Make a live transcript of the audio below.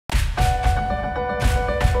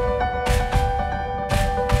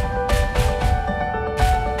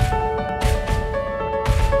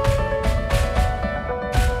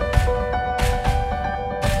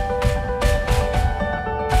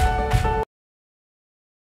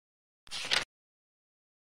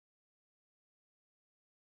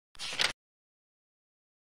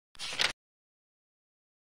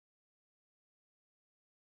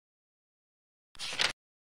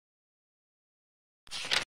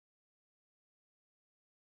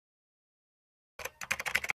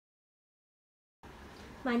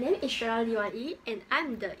My name is Shara Liwan and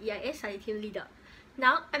I'm the EIA study team leader.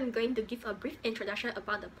 Now I'm going to give a brief introduction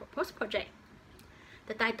about the proposed project.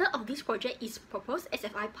 The title of this project is Proposed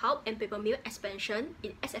SFI Pulp and Paper Mill Expansion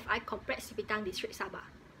in SFI Complex Sipitang District, Sabah.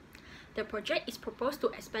 The project is proposed to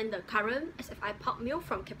expand the current SFI pulp mill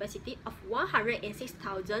from capacity of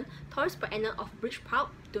 106,000 tons per annum of bleached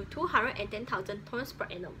pulp to 210,000 tons per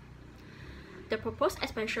annum. The proposed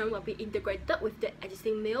expansion will be integrated with the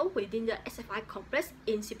existing mill within the SFI complex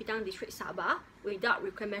in Sipitang District, Sabah without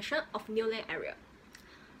reclamation of new land area.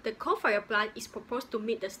 The coal-fired plant is proposed to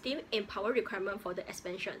meet the steam and power requirement for the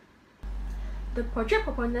expansion. The project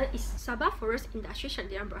proponent is Sabah Forest Industry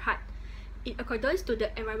Sdn Bhd. In accordance to the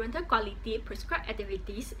Environmental Quality Prescribed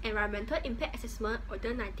Activities Environmental Impact Assessment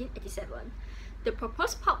Order 1987, the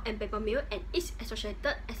proposed pulp and paper mill and its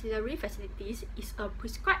associated ancillary facilities is a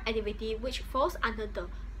prescribed activity which falls under the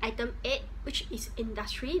Item 8, which is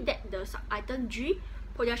industry that the sub-item G,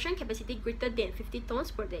 production capacity greater than 50 tons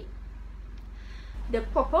per day. The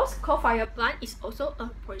proposed coal-fired plant is also a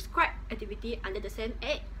prescribed activity under the same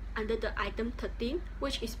Act, under the Item 13,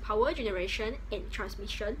 which is power generation and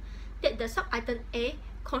transmission, that the sub-item A,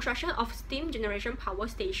 construction of steam generation power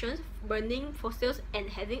stations burning fossils and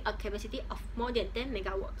having a capacity of more than 10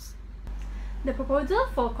 megawatts. The proposal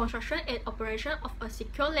for construction and operation of a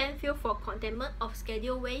secure landfill for containment of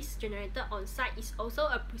scheduled waste generated on site is also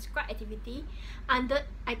a prescribed activity under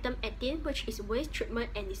Item 18, which is waste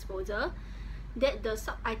treatment and disposal, that the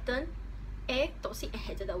sub-item A, toxic and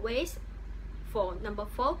hazardous waste, for number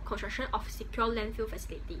 4, construction of secure landfill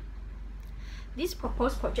facility. This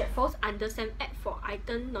proposed project falls under same Act for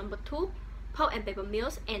item number 2, pulp and paper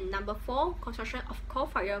mills, and number 4, construction of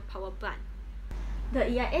coal-fired power plant. The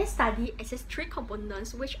EIA study assesses 3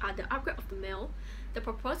 components, which are the upgrade of the mill, the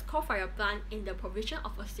proposed coal-fired plant, and the provision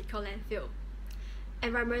of a secure landfill.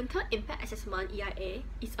 Environmental Impact Assessment (EIA)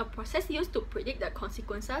 is a process used to predict the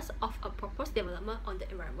consequences of a proposed development on the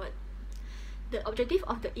environment. The objective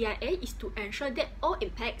of the EIA is to ensure that all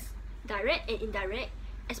impacts, direct and indirect,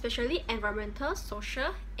 especially environmental,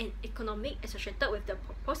 social, and economic associated with the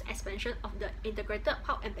proposed expansion of the integrated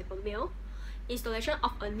pulp and paper mill, installation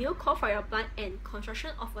of a new coal-fired plant, and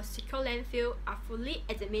construction of a secure landfill are fully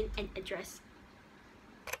examined and addressed.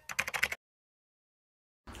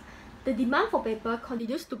 The demand for paper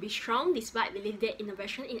continues to be strong despite belief that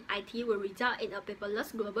innovation in IT will result in a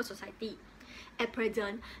paperless global society. At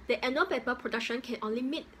present, the annual paper production can only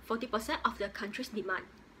meet 40% of the country's demand.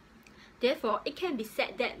 Therefore, it can be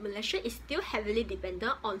said that Malaysia is still heavily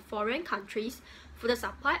dependent on foreign countries for the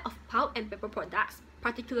supply of pulp and paper products,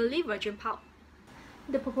 particularly virgin pulp.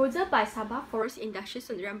 The proposal by Sabah Forest Industry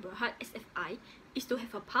Sdn Bhd (SFI) is to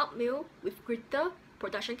have a pulp mill with greater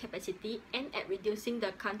production capacity and at reducing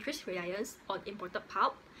the country's reliance on imported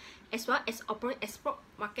pulp, as well as open export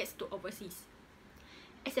markets to overseas.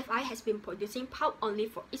 SFI has been producing pulp only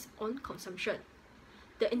for its own consumption.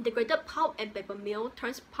 The integrated pulp and paper mill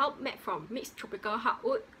turns pulp made from mixed tropical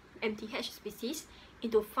hardwood (MTH) species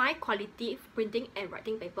into fine quality printing and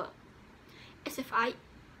writing paper. SFI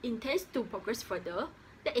intends to progress further,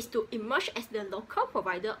 that is to emerge as the local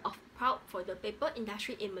provider of pulp for the paper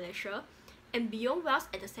industry in Malaysia, and beyond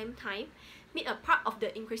whilst at the same time meet a part of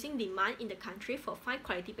the increasing demand in the country for fine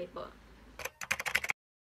quality paper.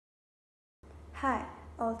 Hi,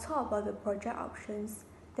 I'll talk about the project options.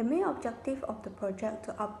 The main objective of the project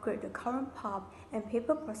to upgrade the current pulp and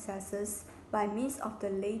paper processes by means of the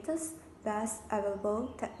latest best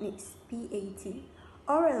available techniques (BAT).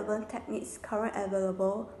 All relevant techniques currently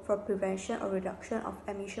available for prevention or reduction of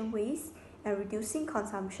emission waste and reducing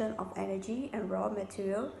consumption of energy and raw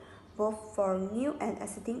material, both for new and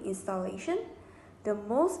existing installation. The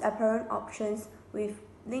most apparent options with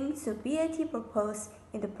links to BAT proposed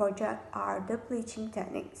in the project are the bleaching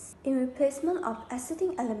techniques, in replacement of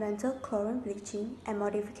existing elemental chlorine bleaching and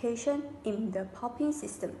modification in the pulping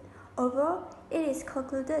system. Overall, it is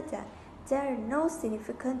concluded that there are no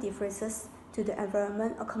significant differences to the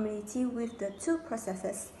environment or community with the two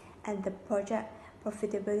processes, and the project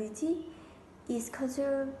profitability is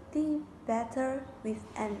considerably better with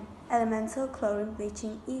an elemental chlorine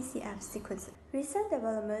bleaching ECF sequence. Recent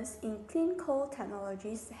developments in clean coal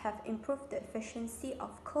technologies have improved the efficiency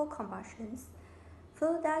of coal combustions.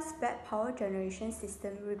 Fluidized bed power generation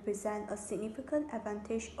systems represent a significant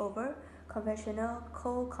advantage over conventional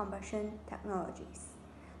coal combustion technologies.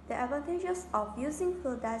 The advantages of using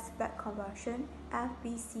fluidized bed combustion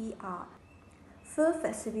 (FBC) are fuel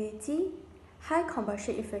flexibility, high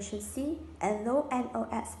combustion efficiency, and low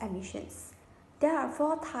NOx emissions. There are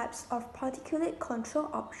 4 types of particulate control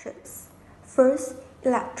options. First,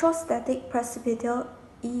 electrostatic precipitator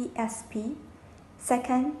 (ESP).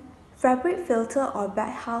 Second, fabric filter or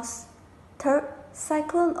baghouse. Third,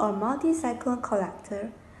 cyclone or multi-cyclone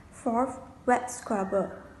collector. Fourth, wet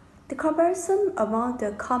scrubber. The comparison among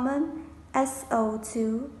the common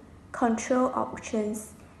SO2 control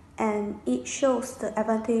options, and it shows the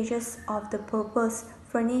advantages of the proposed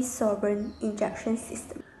furnace sorbent injection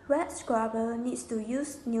system. Wet scrubber needs to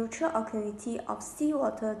use neutral alkalinity of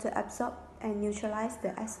seawater to absorb and neutralize the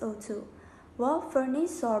SO2, while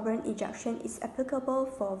furnace sorbent injection is applicable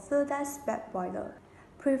for fluidized bed boiler.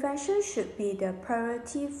 Prevention should be the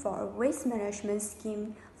priority for a waste management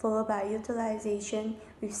scheme, followed by utilization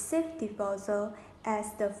with safe disposal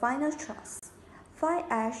as the final thrust. Fly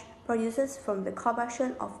ash produces from the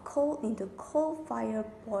combustion of coal in the coal-fired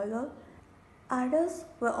boiler. Others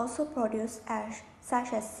will also produce ash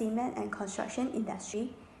such as cement and construction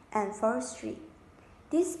industry and forestry.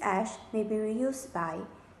 This ash may be reused by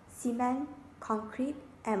cement, concrete,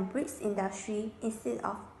 and bricks industry instead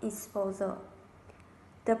of disposal.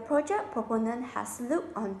 The project proponent has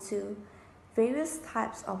looked onto various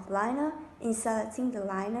types of liner in selecting the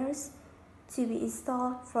liners to be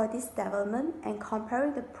installed for this development and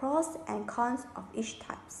comparing the pros and cons of each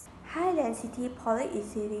type. High-density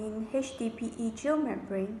polyethylene HDPE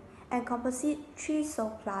geomembrane and composite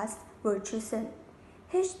 3-so plus were chosen.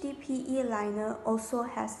 HDPE liner also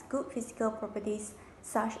has good physical properties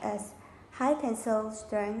such as high tensile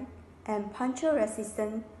strength and puncture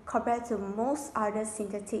resistance compared to most other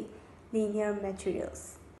synthetic linear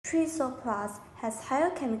materials. 3-so plus has higher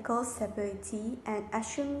chemical stability and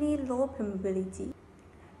extremely low permeability.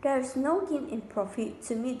 There is no gain in profit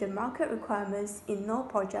to meet the market requirements in no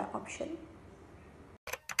project option.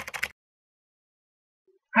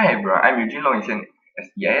 Hi everyone, I'm Eugene Long as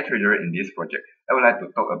EIA trader in this project. I would like to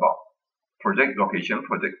talk about project location,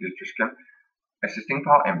 project description, existing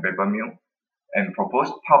pulp and paper mill, and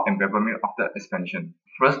proposed pulp and paper mill after expansion.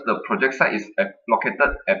 First, the project site is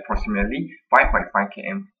located approximately 5.5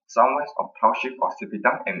 km southwest of township of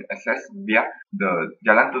Sipitang and accessed via the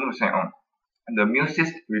Jalan Tun Hussein. The mill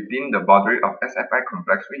sits within the boundary of SFI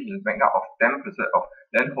complex, which is made up of 10% of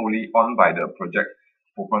land wholly owned by the project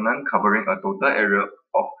proponent, covering a total area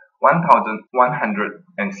of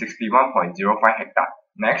 1,161.05 hectares.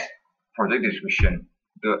 Next, project description.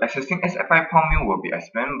 The existing SFI pulp mill will be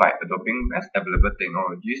expanded by adopting best available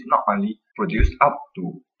technologies, not only produce up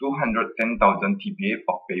to 210,000 TPA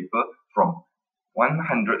of paper from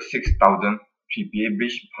 106,000 TPA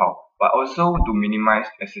bleached pulp, but also to minimize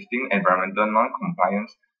existing environmental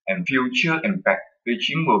non-compliance and future impact.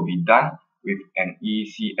 Bleaching will be done with an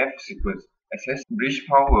ECF sequence. Excess bleached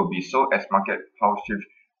pulp will be sold as market pulp strips.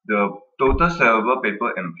 The total sellable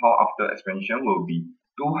paper and pulp after expansion will be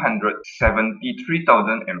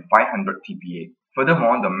 273,500 TPA.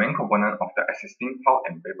 Furthermore, the main component of the existing pulp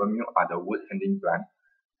and paper mill are the wood handling plant,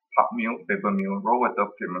 pulp mill, paper mill, raw water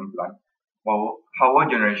treatment plant, power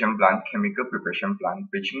generation plant, chemical preparation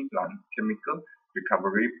plant, bleaching plant, chemical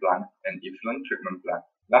recovery plant, and effluent treatment plant.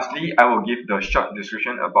 Lastly, I will give the short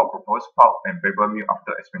description about proposed pulp and paper mill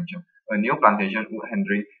after expansion. A new plantation wood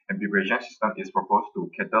handling and preparation system is proposed to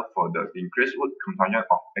cater for the increased wood consumption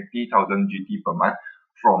of 80,000 GT per month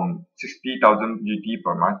from 60,000 GT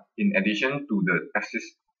per month, in addition to the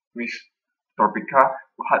existing tropical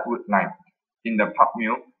hardwood line. In the pulp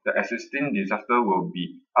mill, the existing digester will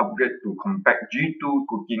be upgraded to compact G2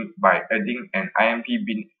 cooking by adding an IMP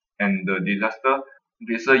bin and the digester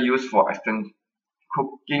vessel used for extended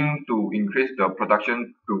cooking to increase the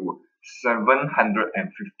production to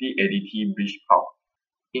 750 ADT bleached pulp.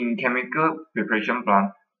 In chemical preparation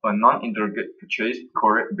plant, a non-integrated purchase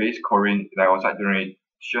based chlorine dioxide generation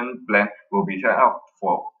plant will be set up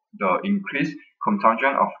for the increased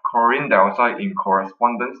consumption of chlorine dioxide in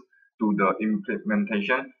correspondence to the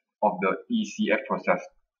implementation of the ECF process.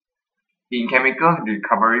 In chemical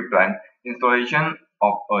recovery plant, installation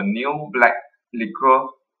of a new black liquor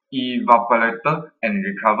evaporator and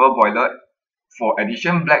recover boiler for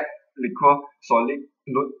addition black liquor solid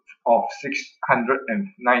load of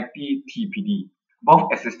 690 TPD.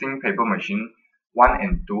 Both existing paper machine 1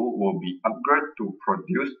 and 2 will be upgraded to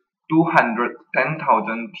produce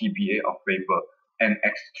 210,000 TPA of paper. An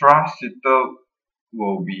extra seater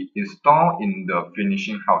will be installed in the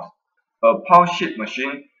finishing house. A pulp sheet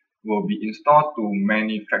machine will be installed to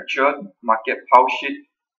manufacture market pulp sheet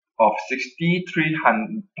of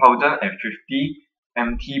 63,050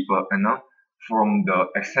 MT per annum from the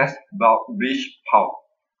excess bulk bleached pulp.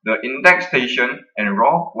 The index station and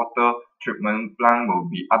raw water treatment plant will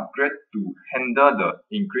be upgraded to handle the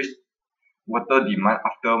increased water demand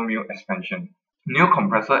after mill expansion. New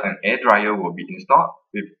compressor and air dryer will be installed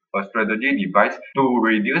with a strategy device to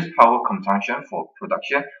reduce power consumption for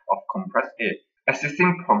production of compressed air.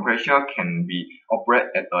 Existing compressor can be operated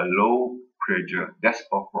at a low pressure. That's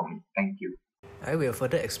all from me. Thank you. I will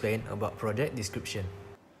further explain about project description.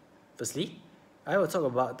 Firstly, I will talk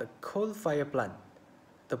about the coal fire plant,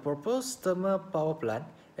 the proposed thermal power plant,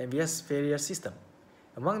 and various systems.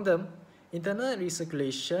 Among them, internal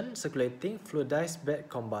recirculation circulating fluidized bed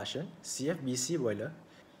combustion (CFBC) boiler.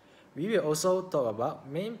 We will also talk about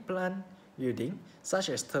main plant building such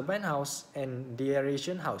as turbine house and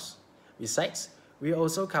deaeration house. Besides, we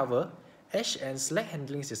also cover ash and slag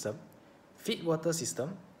handling system, feed water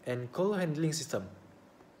system, and coal handling system.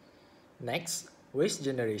 Next, waste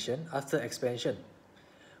generation after expansion.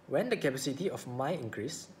 When the capacity of mine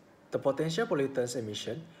increase, the potential pollutants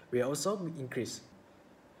emission will also increase.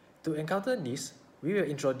 To encounter this, we will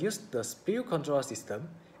introduce the spill control system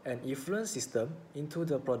and effluent system into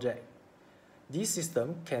the project. This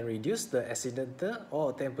system can reduce the accidental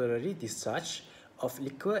or temporary discharge of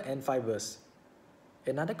liquid and fibers.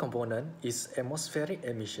 Another component is atmospheric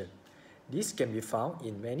emission. This can be found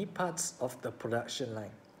in many parts of the production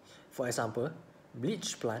line. For example,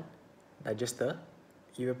 bleach plant, digester,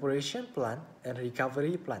 evaporation plant, and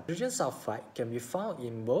recovery plant. Hydrogen sulfide can be found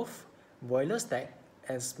in both boiler stack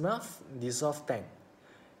and smurf dissolved tank.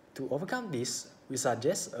 To overcome this, we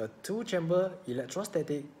suggest a 2-chamber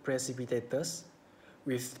electrostatic precipitators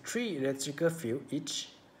with 3 electrical field each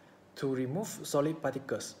to remove solid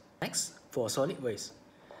particles. Next, for solid waste.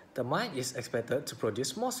 The mine is expected to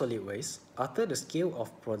produce more solid waste after the scale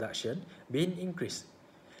of production being increased.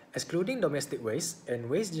 Excluding domestic waste and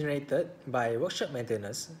waste generated by workshop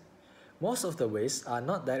maintenance, most of the waste are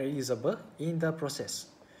not directly usable in the process.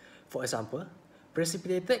 For example,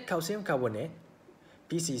 precipitated calcium carbonate,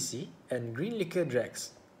 PCC, and green liquor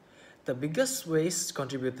dregs. The biggest waste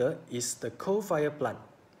contributor is the coal fire plant,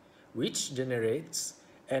 which generates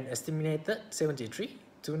an estimated 73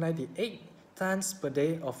 to 98 tons per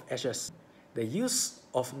day of ashes. The use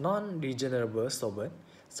of non-regenerable solvent,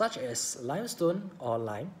 such as limestone or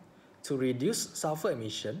lime, to reduce sulfur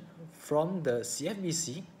emission from the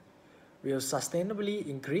CFBC will sustainably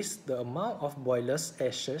increase the amount of boilers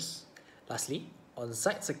ashes. Lastly,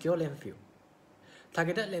 on-site secure landfill.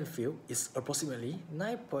 Targeted landfill is approximately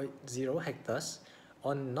 9.0 hectares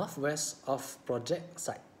on northwest of project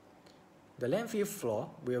site. The landfill floor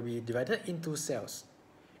will be divided into cells,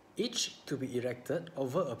 each to be erected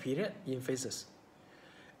over a period in phases.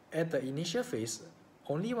 At the initial phase,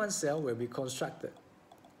 only one cell will be constructed.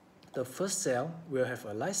 The first cell will have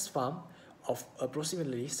a lifespan of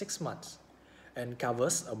approximately 6 months and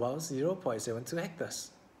covers about 0.72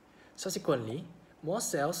 hectares. Subsequently, more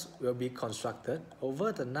cells will be constructed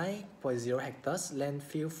over the 9.0 hectares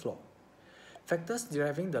landfill floor. Factors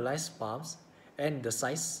deriving the lifespans and the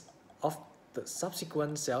size of the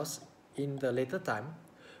subsequent cells in the later time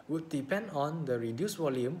would depend on the reduced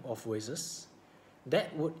volume of wastes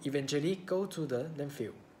that would eventually go to the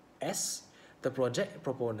landfill, as the project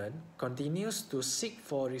proponent continues to seek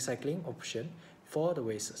for recycling option for the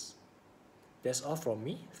wastes. That's all from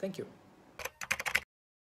me. Thank you.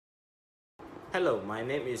 Hello, my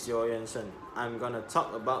name is Yo Yuan-Shen. I'm gonna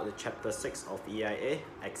talk about the Chapter 6 of EIA,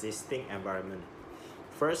 Existing Environment.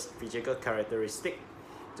 First, physical characteristic.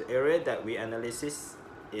 The area that we analysis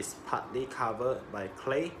is partly covered by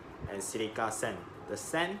clay and silica sand. The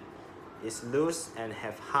sand is loose and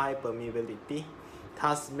have high permeability,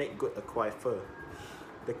 thus make good aquifer.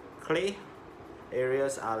 The clay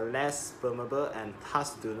areas are less permeable and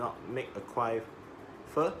thus do not make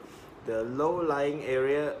aquifer. The low-lying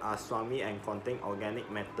areas are swammy and contain organic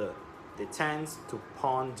matter. They tend to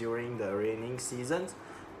pond during the raining seasons.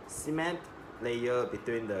 Cement layer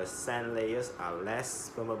between the sand layers are less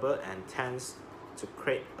permeable and tends to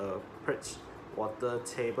create a perched water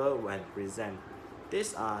table when present.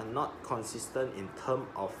 These are not consistent in terms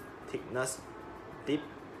of thickness, depth,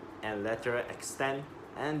 and lateral extent,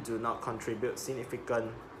 and do not contribute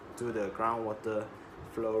significantly to the groundwater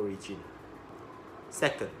flow region.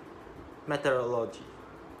 Second, meteorology.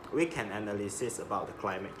 We can analyze about the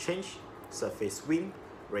climate change, surface wind,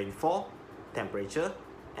 rainfall, temperature,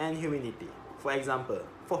 and humidity. For example,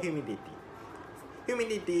 for humidity.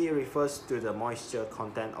 Humidity refers to the moisture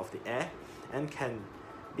content of the air and can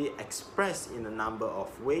be expressed in a number of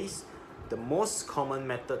ways. The most common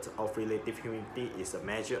method of relative humidity is a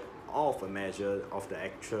measure of the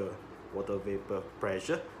actual water vapor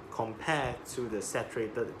pressure compared to the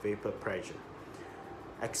saturated vapor pressure,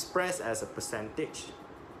 expressed as a percentage.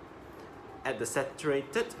 At the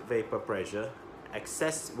saturated vapor pressure,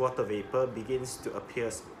 excess water vapor begins to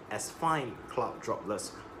appear as fine cloud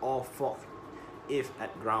droplets or fog if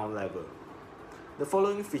at ground level. The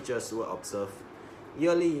following features were observed.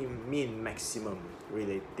 Yearly mean maximum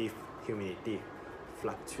relative humidity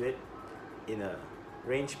fluctuate in a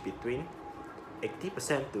range between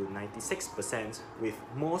 80% to 96%, with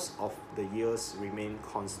most of the years remain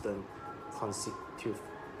constant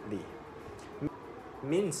consecutively.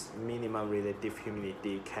 Means minimum relative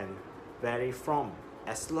humidity can vary from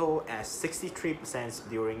as low as 63%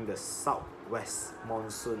 during the southwest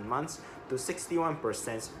monsoon months to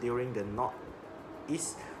 61% during the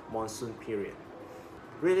northeast monsoon period.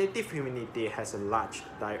 Relative humidity has a large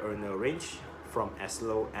diurnal range from as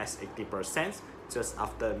low as 80% just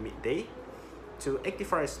after midday to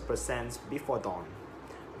 85% before dawn.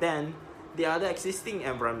 Then, the other existing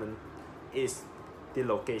environment is the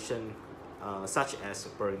location such as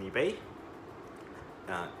Bernie Bay,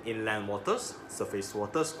 inland waters, surface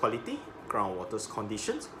waters quality, groundwater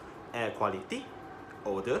conditions, air quality,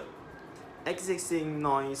 odor, existing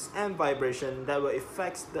noise and vibration that will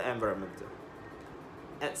affect the environment,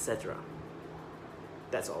 etc.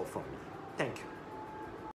 That's all from me. Thank you.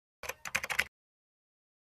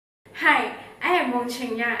 Hi, I am Wong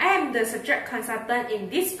Cheng Yang. I am the subject consultant in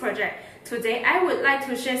this project. Today, I would like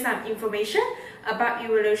to share some information about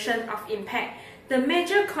evaluation of impact. The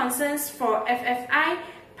major concerns for FFI,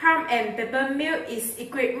 palm and paper mill is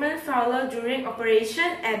equipment failure during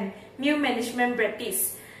operation and mill management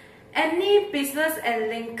practice. Any business and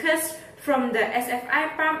linkers from the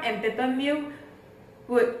SFI palm and paper mill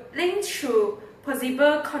would link to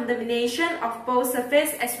possible contamination of both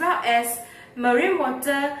surface as well as marine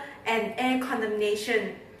water and air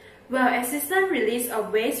contamination. While excessive release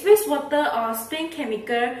of wastewater or spent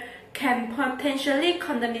chemical can potentially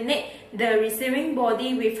contaminate the receiving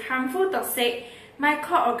body with harmful toxic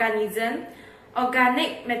microorganisms,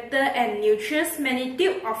 organic matter and nutrients,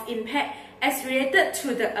 magnitude of impact as related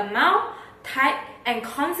to the amount, type, and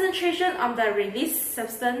concentration of the released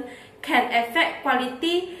substance can affect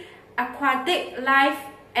quality, aquatic life,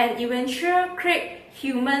 and eventually create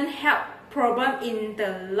human health problems in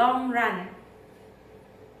the long run.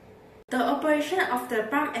 The operation of the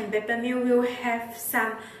pulp and paper mill will have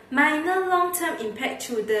some minor long-term impact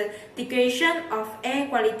to the degradation of air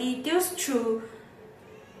quality due to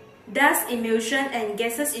dust emission and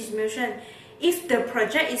gases emission. If the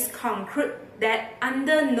project is concluded that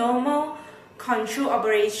under normal control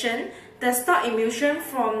operation, the stock emission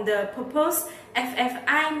from the proposed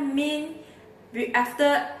FFI mean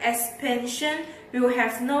after expansion will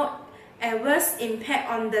have no adverse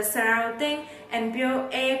impact on the surrounding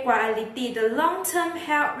ambient air quality. The long-term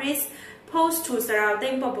health risk posed to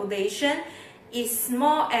surrounding population is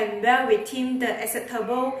small and well within the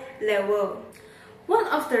acceptable level. One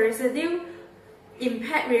of the residual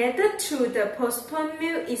impact related to the postponed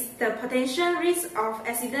mill is the potential risk of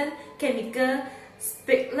accident, chemical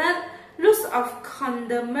spillage, loss of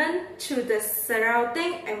condiment to the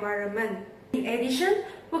surrounding environment. In addition,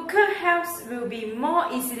 worker health will be more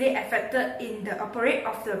easily affected in the operation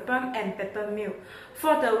of the pulp and paper mill.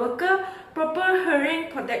 For the worker, proper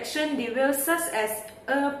hearing protection devices such as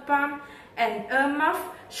ear pump and ear muff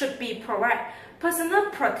should be provided. Personal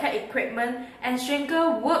protective equipment and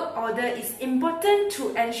stronger work order is important to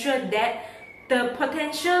ensure that the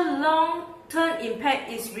potential long-term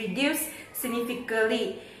impact is reduced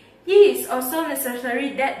significantly. It is also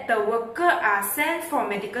necessary that the workers are sent for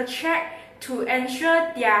medical check to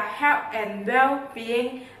ensure their health and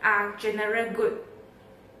well-being are generally good.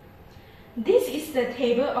 This is the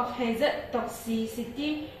table of hazard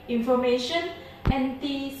toxicity information,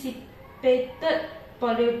 anticipated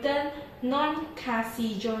pollutant,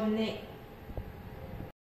 non-carcinogenic.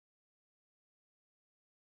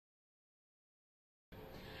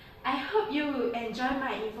 I hope you will enjoy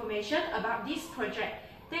my information about this project.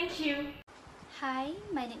 Thank you. Hi,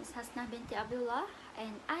 my name is Hasnah binti Abdullah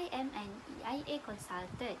and I am an EIA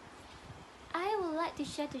consultant. I would like to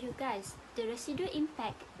share to you guys the residual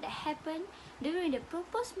impact that happened during the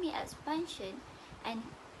proposed mill expansion and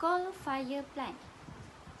coal-fired plant.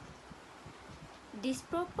 This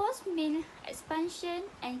proposed mill expansion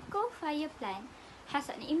and coal-fired plant has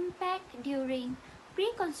an impact during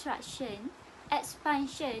pre-construction,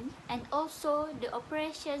 expansion, and also the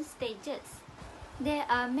operation stages. There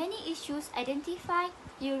are many issues identified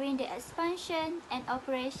during the expansion and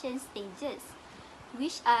operation stages,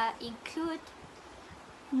 which include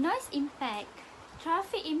noise impact,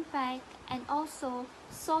 traffic impact, and also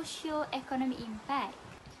socio-economic impact.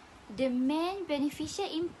 The main beneficial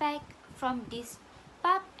impact from this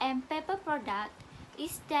pulp and paper product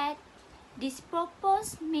is that this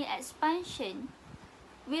proposed mill expansion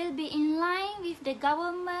will be in line with the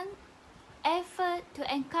government effort to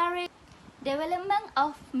encourage development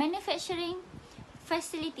of manufacturing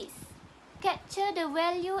facilities, capture the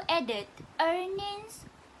value added earnings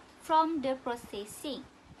from the processing.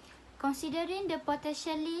 Considering the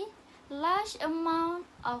potentially large amount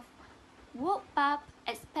of wood pulp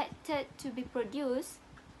expected to be produced,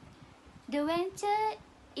 the venture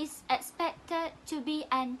is expected to be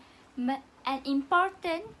an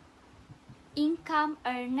important income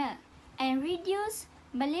earner and reduce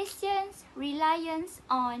Malaysians' reliance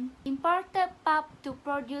on imported pulp to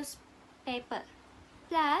produce paper,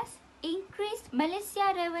 plus increase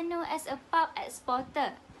Malaysia's revenue as a pulp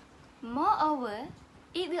exporter. Moreover,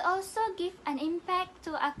 it will also give an impact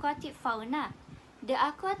to aquatic fauna. The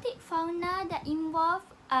aquatic fauna that involve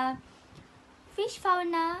fish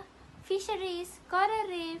fauna, fisheries, coral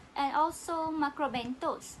reef, and also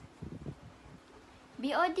macrobenthos.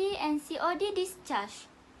 BOD and COD discharge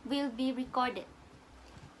will be recorded.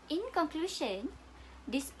 In conclusion,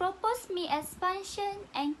 this proposed mill expansion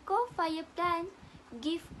and coal-fired plant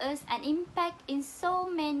give us an impact in so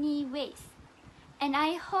many ways, and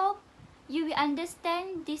I hope you will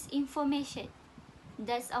understand this information.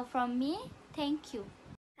 That's all from me. Thank you.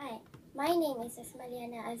 Hi, my name is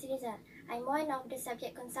Asmaliana Azriza. I'm one of the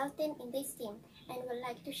subject consultants in this team and would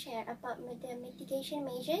like to share about the mitigation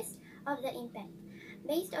measures of the impact.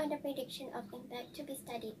 Based on the prediction of impact to be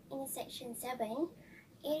studied in section 7,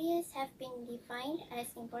 areas have been defined as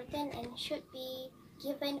important and should be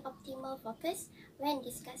given optimal focus when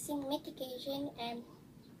discussing mitigation and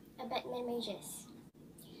abatement measures.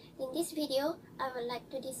 In this video, I would like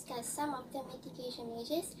to discuss some of the mitigation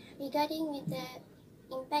measures regarding with the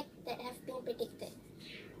impact that have been predicted.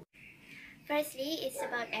 Firstly, it's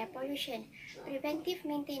about air pollution. Preventive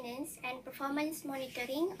maintenance and performance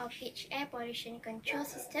monitoring of each air pollution control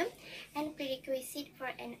system and prerequisite for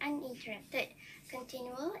an uninterrupted,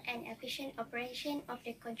 continual and efficient operation of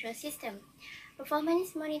the control system.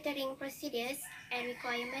 Performance monitoring procedures and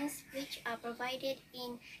requirements which are provided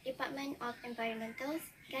in Department of Environmental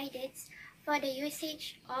guidance for the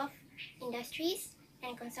usage of industries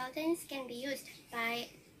and consultants can be used by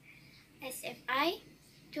SFI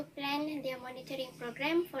to plan their monitoring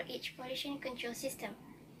program for each pollution control system.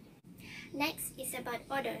 Next is about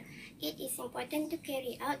order. It is important to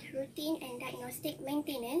carry out routine and diagnostic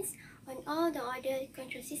maintenance on all the order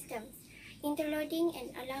control systems. Interloading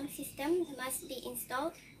and alarm system must be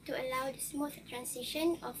installed to allow the smooth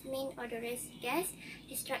transition of main odorous gas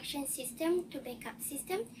destruction system to backup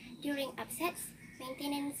system during upsets,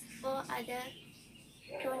 maintenance, or other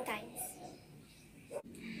downtimes.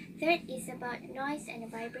 Third is about noise and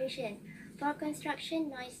vibration. For construction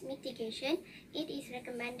noise mitigation, it is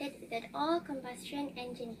recommended that all combustion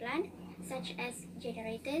engine plants, such as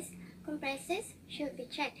generators, compressors, should be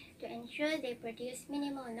checked to ensure they produce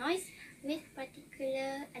minimal noise with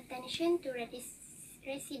particular attention to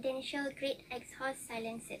residential-grade exhaust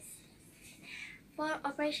silencers. For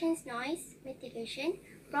operations noise mitigation,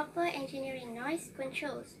 proper engineering noise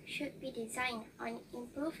controls should be designed on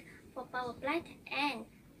improved for power plant and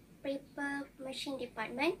paper machine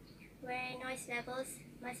department, where noise levels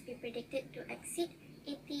must be predicted to exceed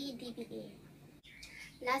 80 dBA.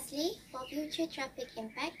 Lastly, for future traffic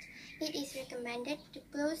impact, it is recommended to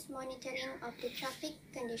close monitoring of the traffic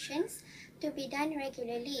conditions to be done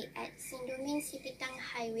regularly at Sindomin Sipitang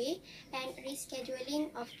Highway, and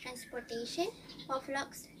rescheduling of transportation of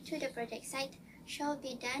logs to the project site shall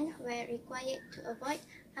be done where required to avoid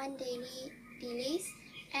undaily delays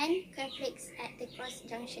and conflicts at the cross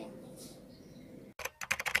junction.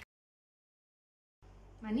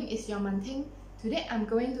 My name is Yong Ting. Today I'm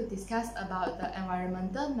going to discuss about the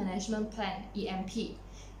Environmental Management Plan, EMP.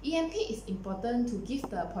 EMP is important to give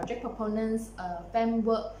the project proponents a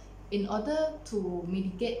framework in order to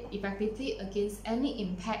mitigate effectively against any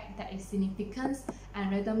impact that is significant and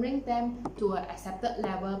rendering them to an accepted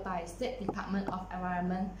level by State Department of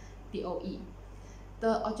Environment, DOE.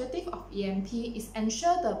 The objective of EMP is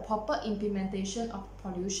ensure the proper implementation of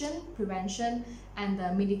pollution prevention and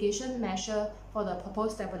the mitigation measure for the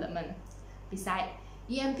proposed development. Besides,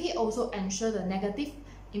 EMP also ensure the negative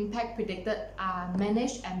impact predicted are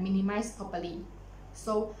managed and minimized properly.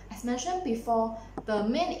 So, as mentioned before, the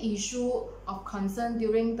main issue of concern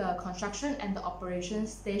during the construction and the operation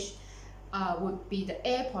stage would be the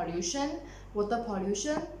air pollution, water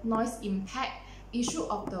pollution, noise impact, issue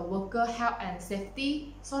of the worker health and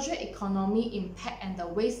safety, socio-economic impact, and the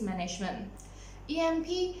waste management. EMP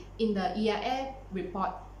in the EIA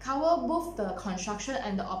report cover both the construction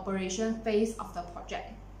and the operation phase of the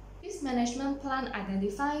project. This management plan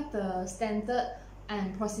identifies the standard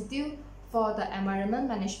and procedure for the environment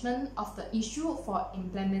management of the issue for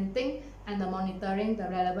implementing and monitoring the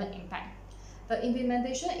relevant impact. The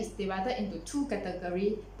implementation is divided into two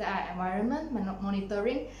categories that are environment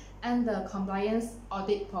monitoring and the compliance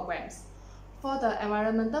audit programs. For the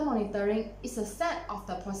environmental monitoring, it's a set of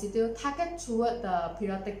the procedure targeted toward the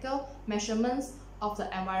periodical measurements of the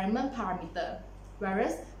environment parameter,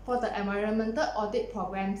 whereas for the environmental audit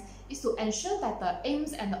programs is to ensure that the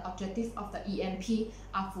aims and the objectives of the EMP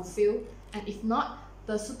are fulfilled, and if not,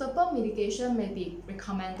 the suitable mitigation may be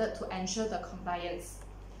recommended to ensure the compliance.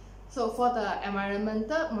 So for the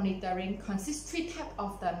environmental monitoring consists three types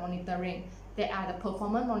of the monitoring. They are the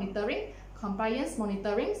performance monitoring, compliance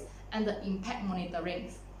monitoring, and the impact monitoring.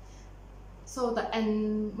 So the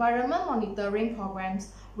environment monitoring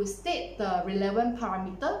programs will state the relevant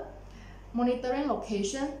parameter, monitoring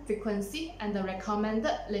location, frequency, and the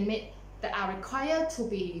recommended limit that are required to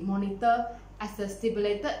be monitored as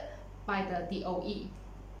stipulated by the DOE.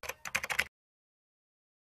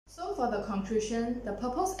 So for the conclusion, the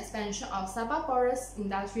proposed expansion of Sabah Forest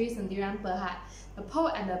Industries Sendirian Berhad, the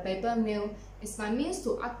pulp and the paper mill is by means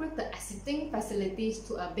to upgrade the existing facilities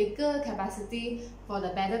to a bigger capacity for the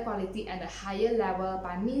better quality and a higher level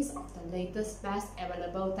by means of the latest best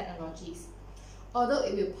available technologies. Although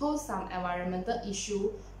it will pose some environmental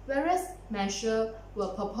issue, various measures were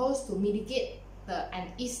proposed to mitigate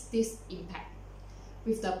and ease this impact.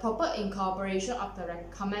 With the proper incorporation of the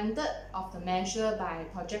recommended of the measure by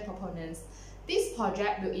project proponents, this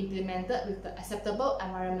project will be implemented with the acceptable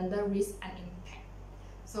environmental risk and impact.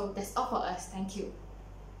 So that's all for us. Thank you.